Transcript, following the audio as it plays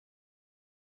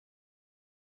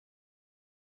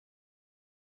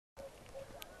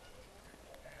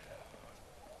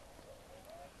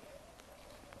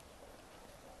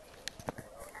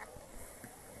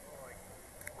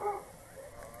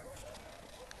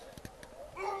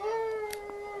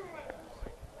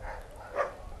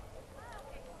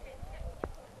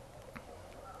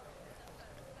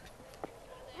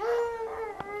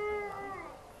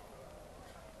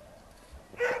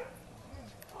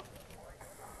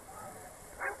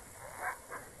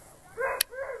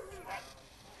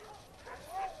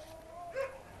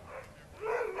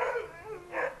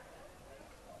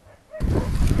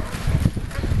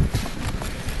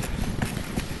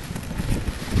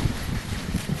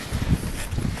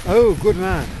Oh, good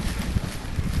man.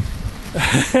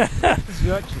 This is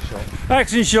your action shot.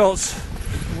 Action shots.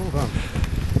 Well done.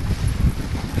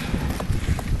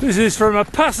 This is from a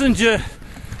passenger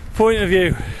point of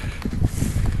view.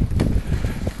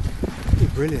 You're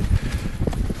brilliant.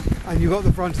 And you got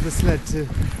the front of the sled to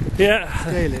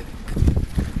scale it.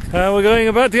 We're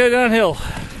about to go downhill.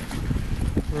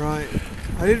 Right.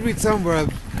 I did read somewhere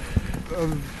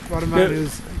about a man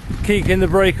who's keeping the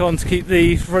brake on to keep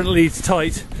the front leads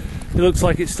tight. It looks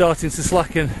like it's starting to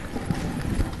slacken.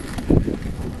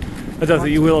 I don't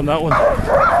think you will on that one.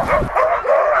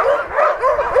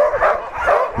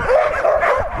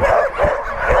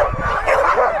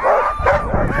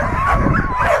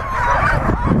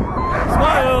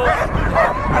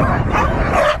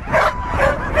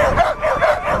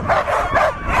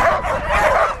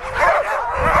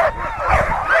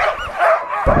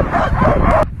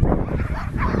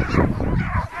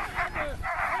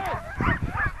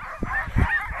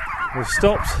 We've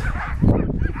stopped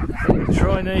at the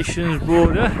Tri-Nations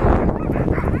border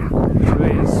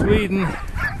between Sweden,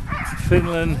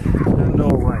 Finland and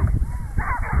Norway,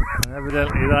 and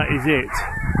evidently that is it.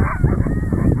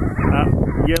 That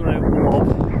yellow blob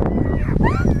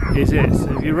is it. So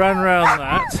if you ran round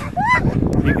that,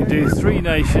 you could do 3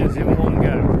 nations in one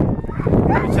go,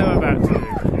 which I'm about to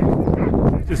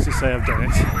do, just to say I've done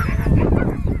it.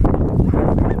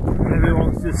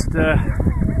 Everyone's just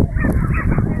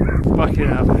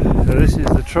backing up. So this is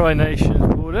the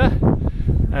Tri-Nations border,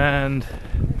 and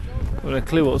I've got a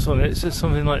clue what's on it. It says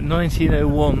something like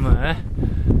 1901 there,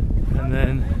 and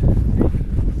then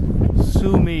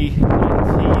Sumi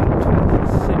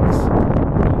 1926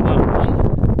 on that one.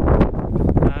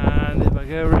 And if I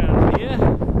go around here,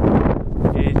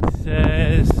 it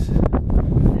says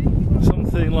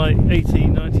something like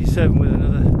 1897 with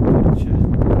another picture.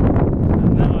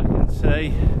 And now I can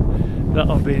say that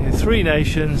I've been in 3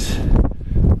 nations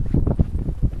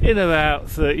in about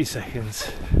 30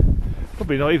 seconds.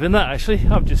 Probably not even that actually,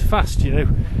 I'm just fast, you know.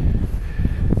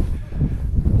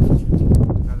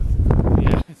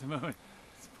 Yeah, at the moment.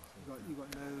 You've got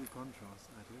no contrast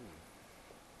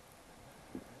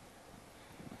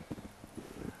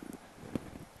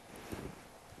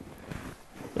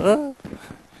at all.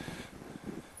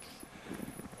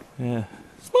 Yeah.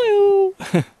 Smile!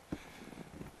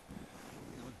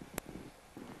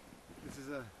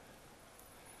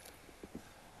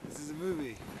 This is a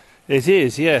movie. It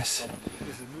is, yes.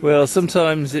 Well,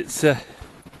 sometimes it's right.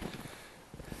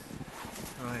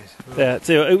 Yeah,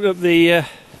 so open up the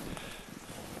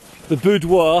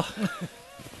boudoir.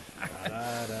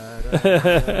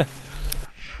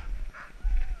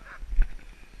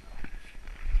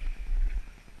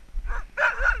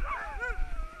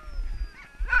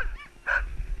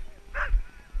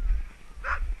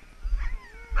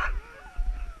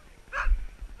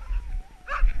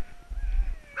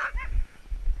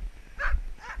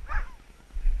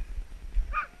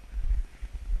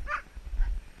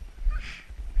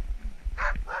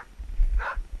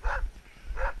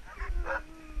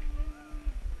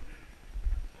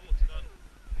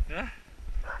 Yeah?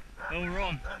 Oh, we're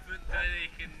on. Confident that he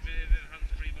can do a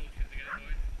hands-free motion to get it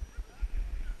going.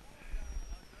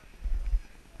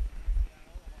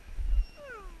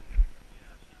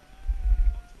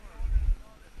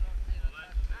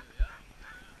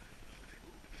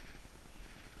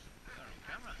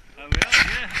 Oh, we are,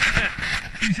 yeah.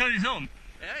 You said it's on?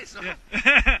 Yeah, it's on.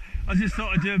 Yeah. I just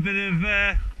thought I'd do a bit of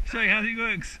showing how it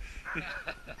works.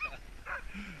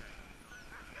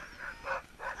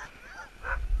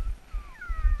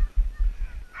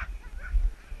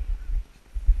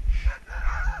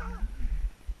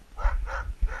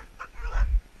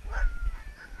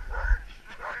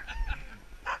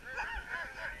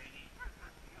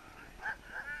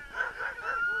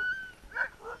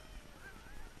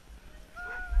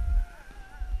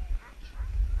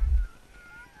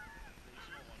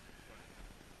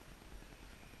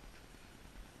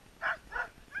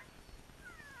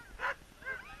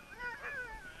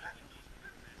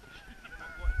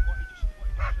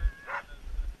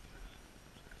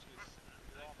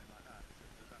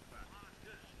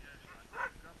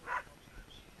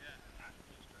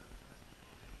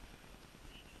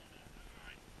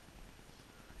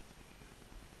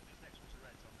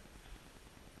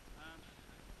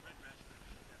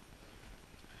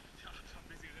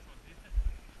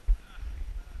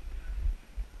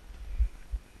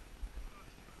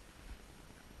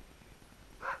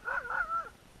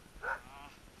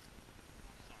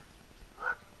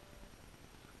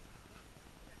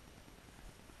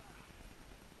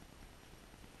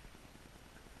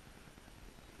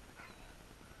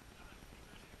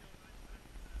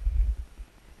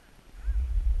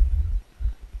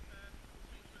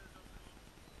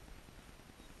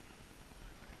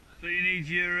 need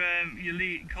your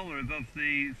lead collar above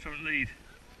the front lead.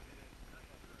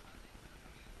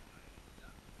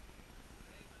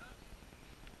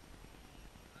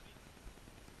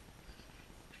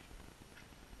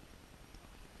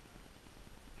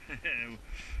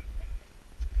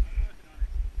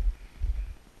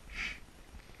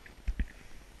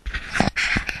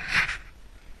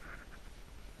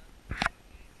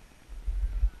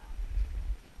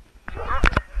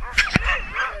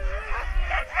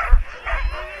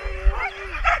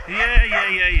 Yeah.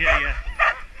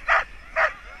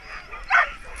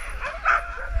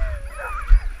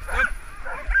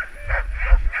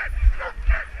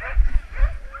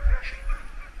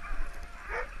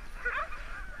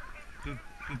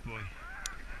 Good boy.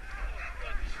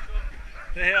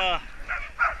 They are.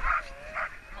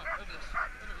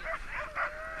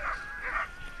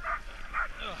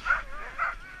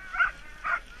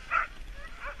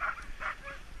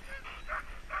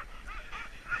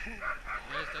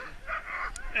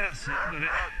 That's it, got it.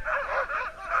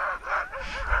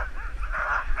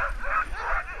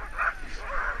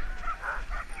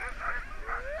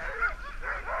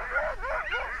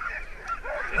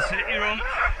 That's it, you're on.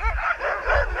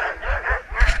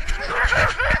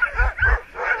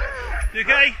 You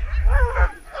okay?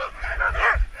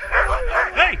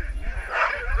 Hey!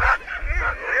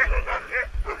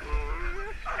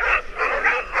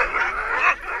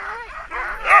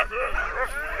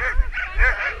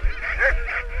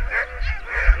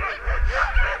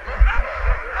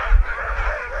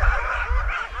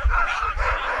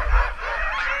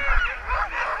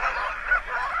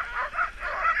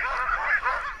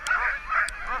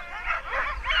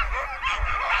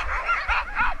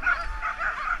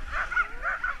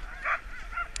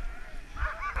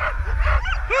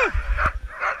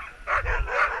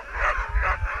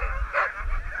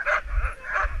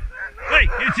 Hey,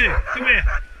 you two, come here.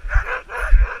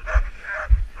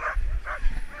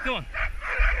 Come on.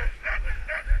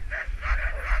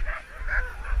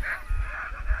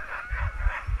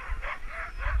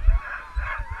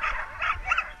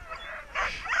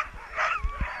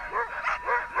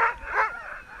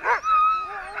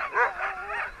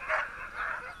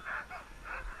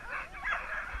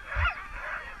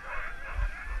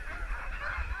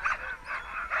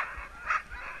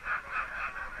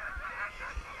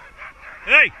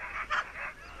 Hey!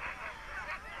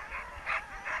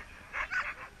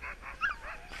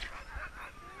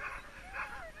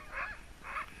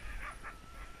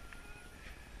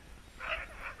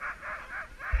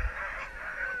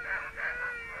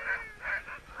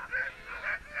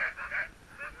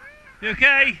 You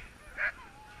okay?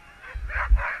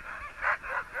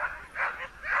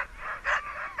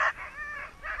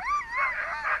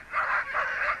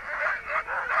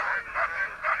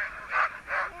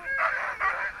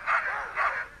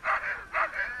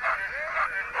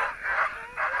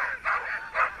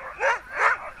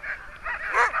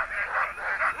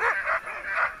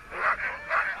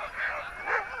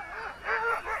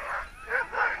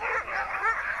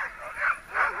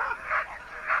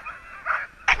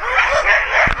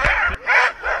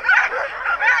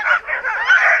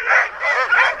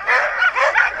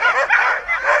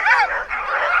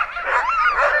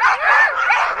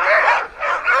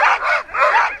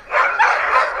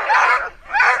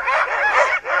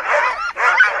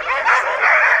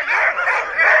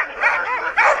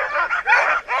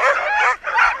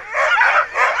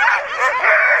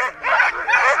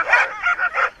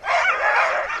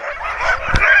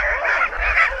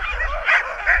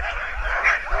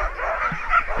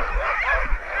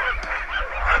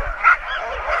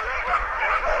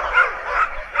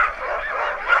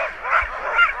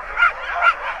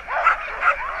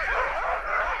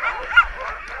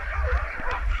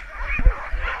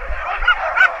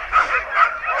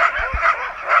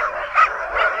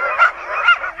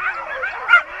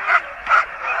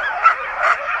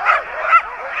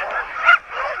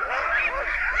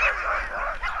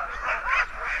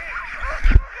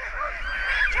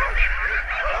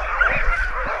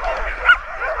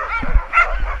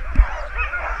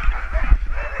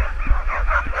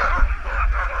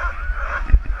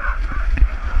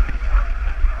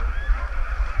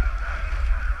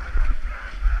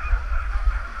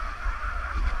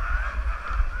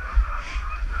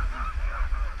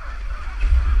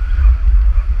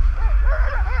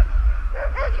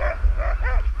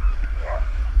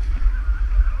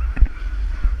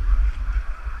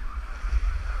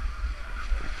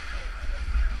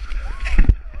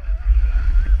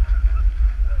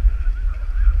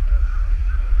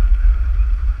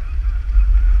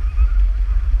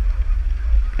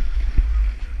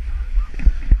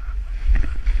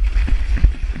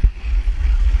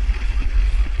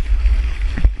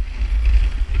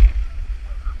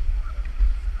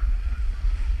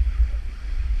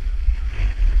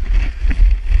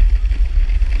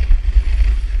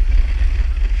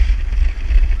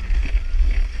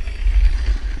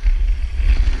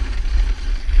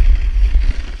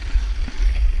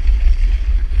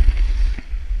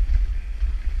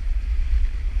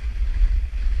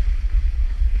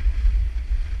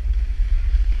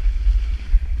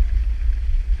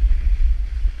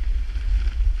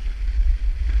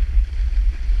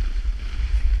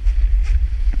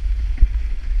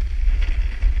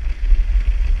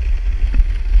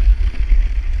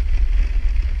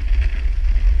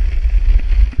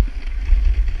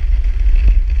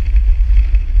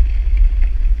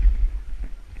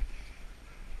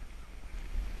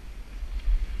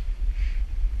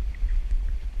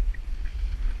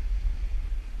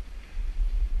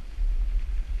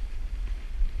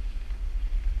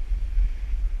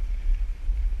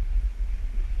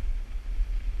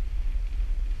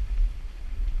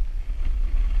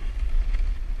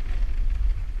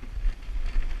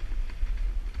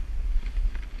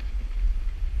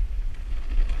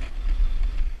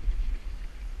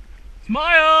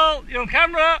 Smile! You're on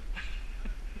camera!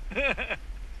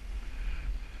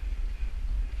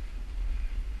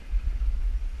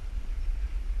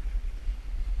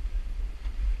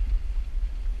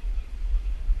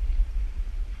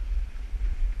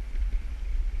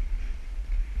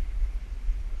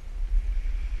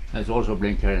 There's also a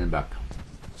blinker in the back.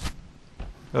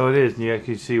 Oh, it is. You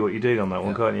can see what you did on that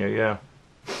one, can't you? Yeah.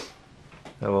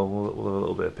 Oh well, we'll have a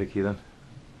little bit of picky then.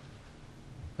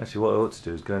 Actually, what I ought to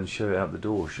do is go and show it out the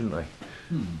door, shouldn't I?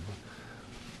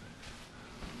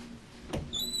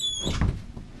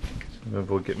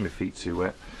 Avoid getting my feet too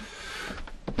wet.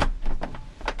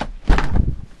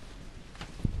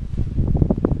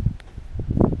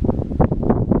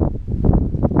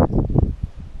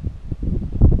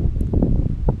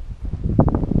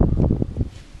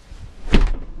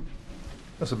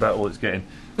 That's about all it's getting.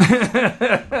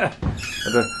 I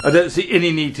don't see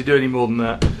any need to do any more than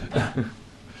that.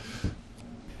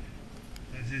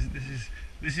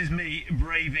 This is me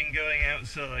braving going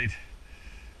outside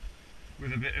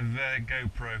with a bit of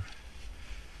GoPro.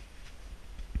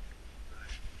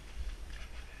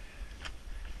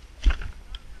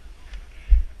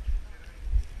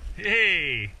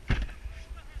 Hey!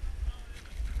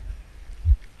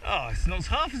 Oh, it's not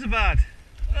half as bad.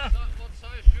 What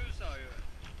size shoes are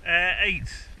you? 8.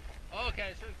 Oh,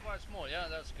 okay, so it's quite small. Yeah,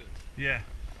 that's good. Yeah.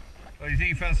 Oh, you think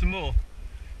you found some more?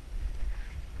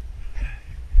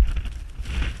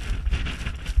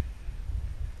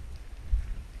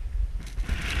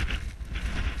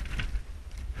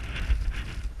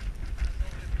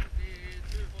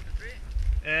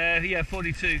 Yeah,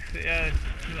 42. Yeah,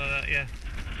 something like that. Yeah.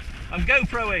 I'm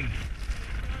GoProing.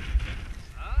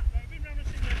 Huh? I've been round and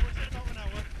seen there for about an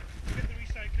hour. Get the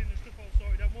recycling and stuff all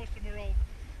sorted out. Most of them are all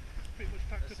pretty much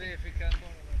packed up. Let's see if we can.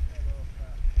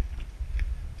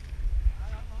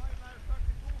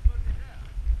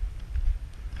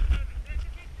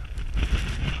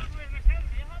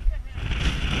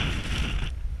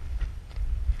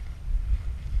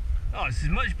 Oh, this is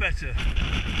much better.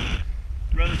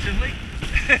 Relatively.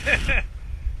 So you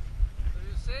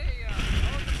see, oh,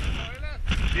 there's a toilet.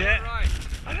 Yeah. All right.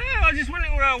 I know, I just went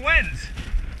where I went.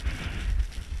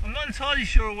 I'm not entirely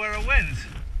sure where I went.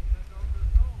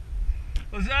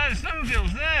 Was that the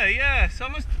snowmobile's there? Yeah, so I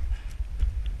must.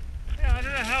 Yeah, I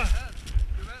don't know how.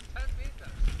 You went 10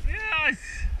 meters.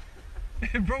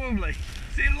 Yeah, probably.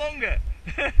 Seemed longer.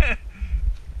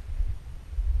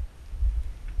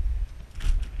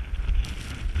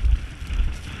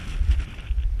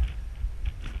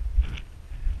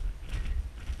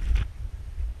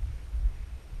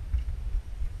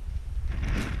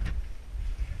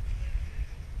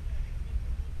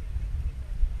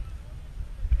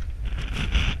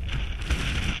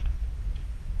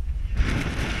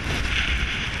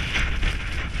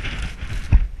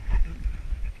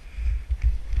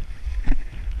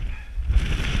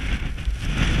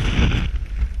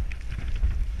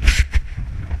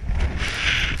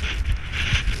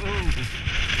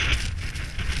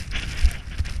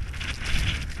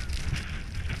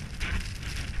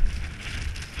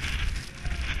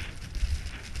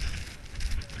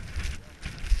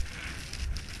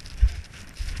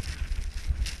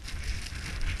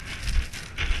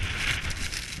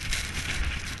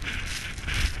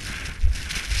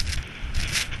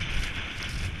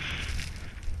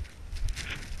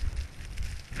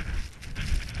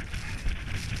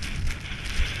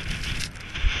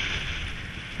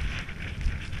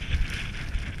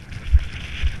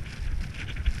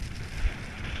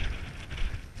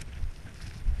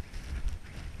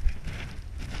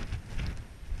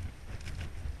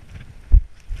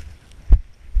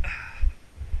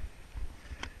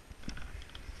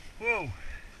 Whoa,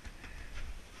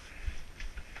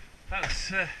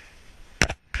 that's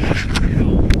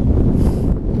cool.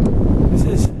 This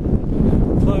is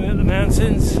climbing up the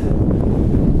mountains,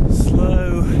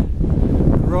 slow,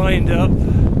 grind up,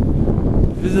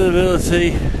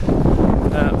 visibility,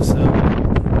 absolutely.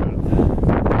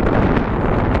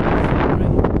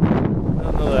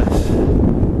 Nonetheless,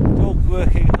 dog's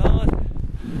working hard.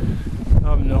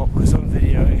 I'm not because I'm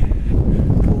videoing.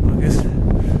 Poor buggers.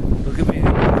 Look at me.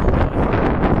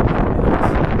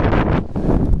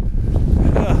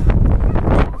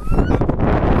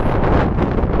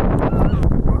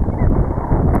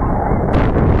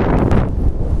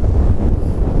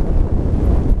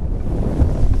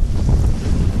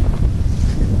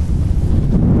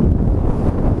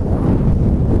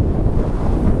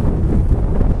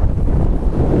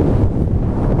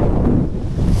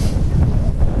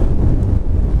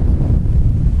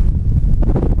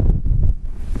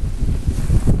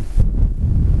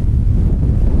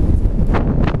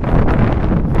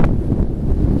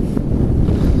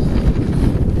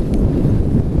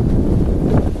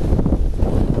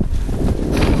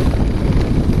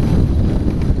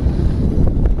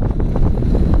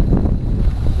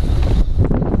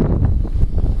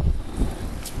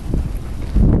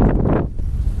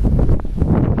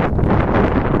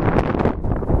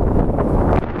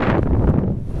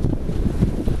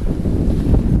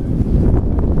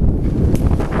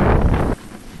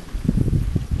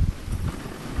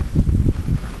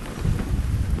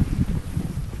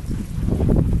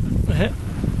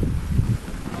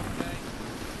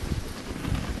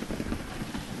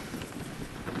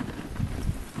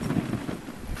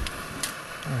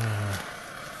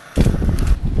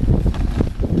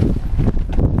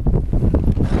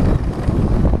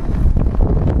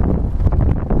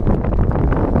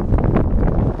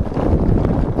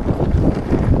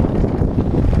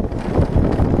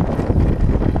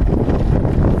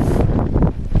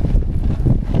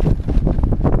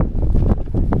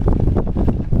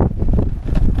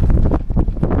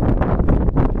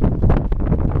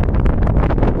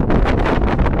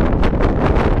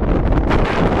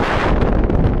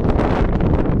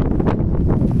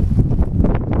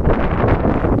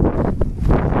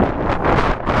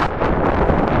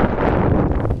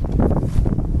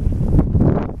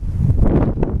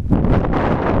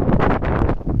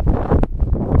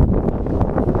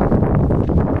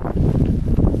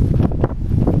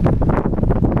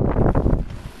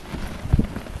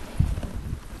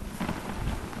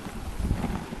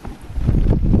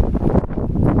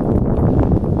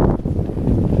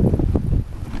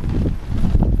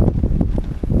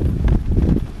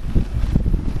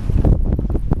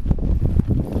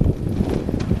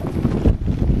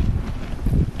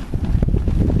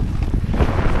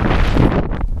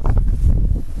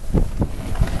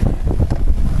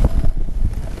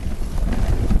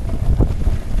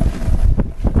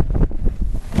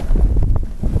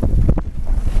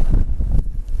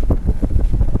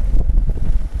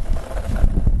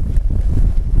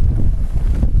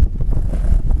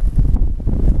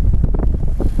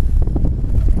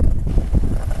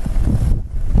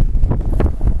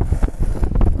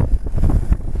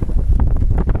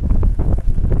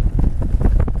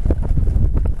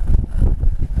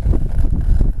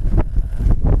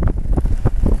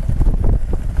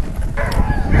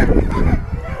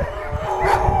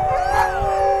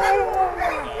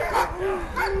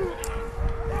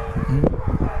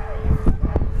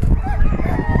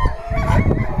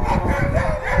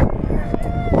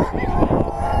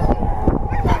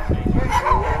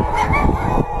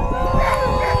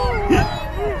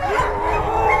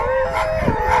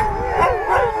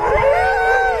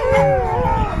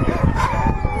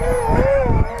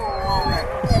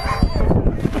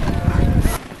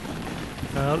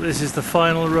 this is the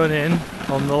final run in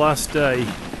on the last day. I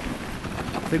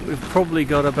think we've probably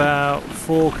got about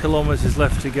 4 kilometres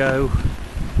left to go,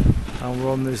 and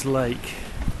we're on this lake.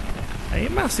 A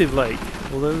massive lake,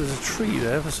 although there's a tree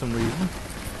there for some reason.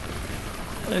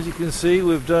 As you can see,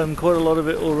 we've done quite a lot of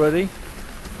it already.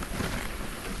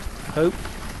 Hope.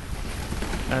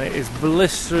 And it is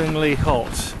blisteringly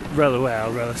hot.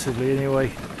 Well, relatively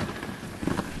anyway.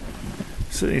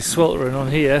 Certainly sweltering on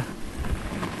here.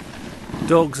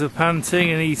 Dogs are panting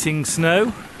and eating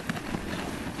snow,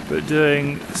 but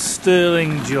doing a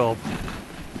sterling job.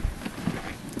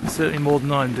 Certainly more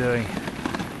than I'm doing.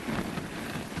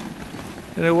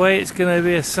 In a way, it's going to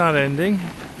be a sad ending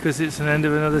because it's an end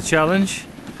of another challenge,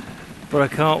 but I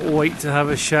can't wait to have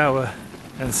a shower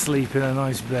and sleep in a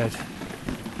nice bed.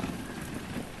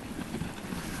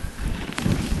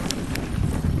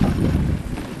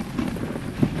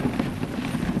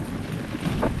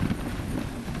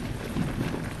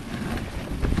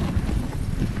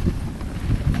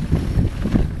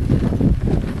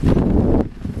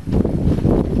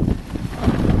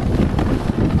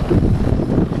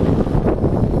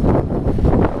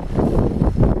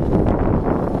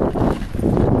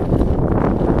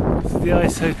 The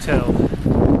Ice Hotel.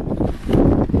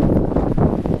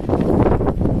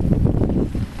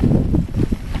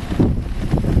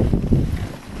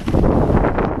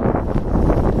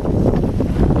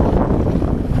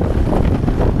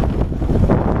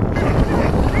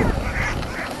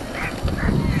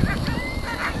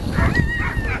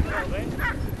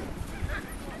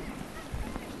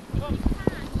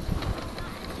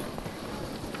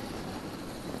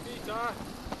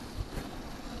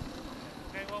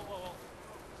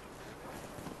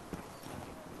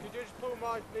 Could you just pull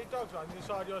my dogs around the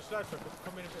inside your sled so I could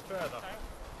come in a bit further?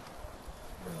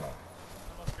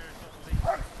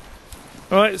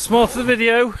 Alright, smile for the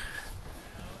video.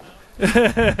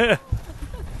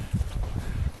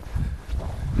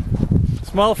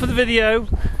 Smile for the video.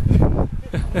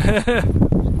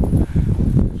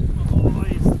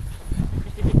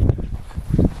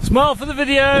 Smile for the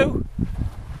video.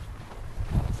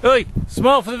 Oi,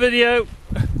 smile for the video.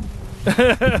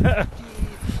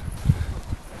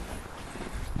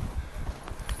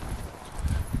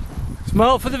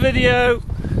 Smile for the video.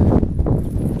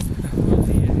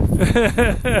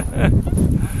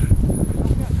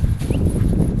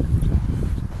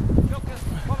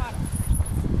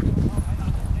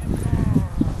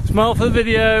 Smile for the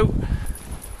video.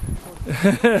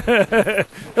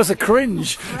 That's a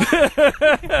cringe.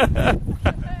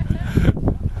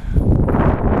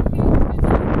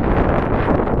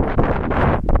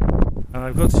 And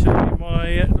I've got to show you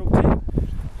my dog team.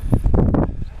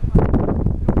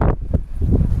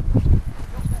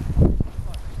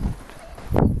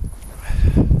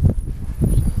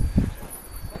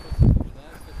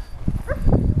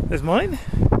 There's mine.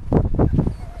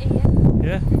 Ian.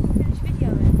 Yeah.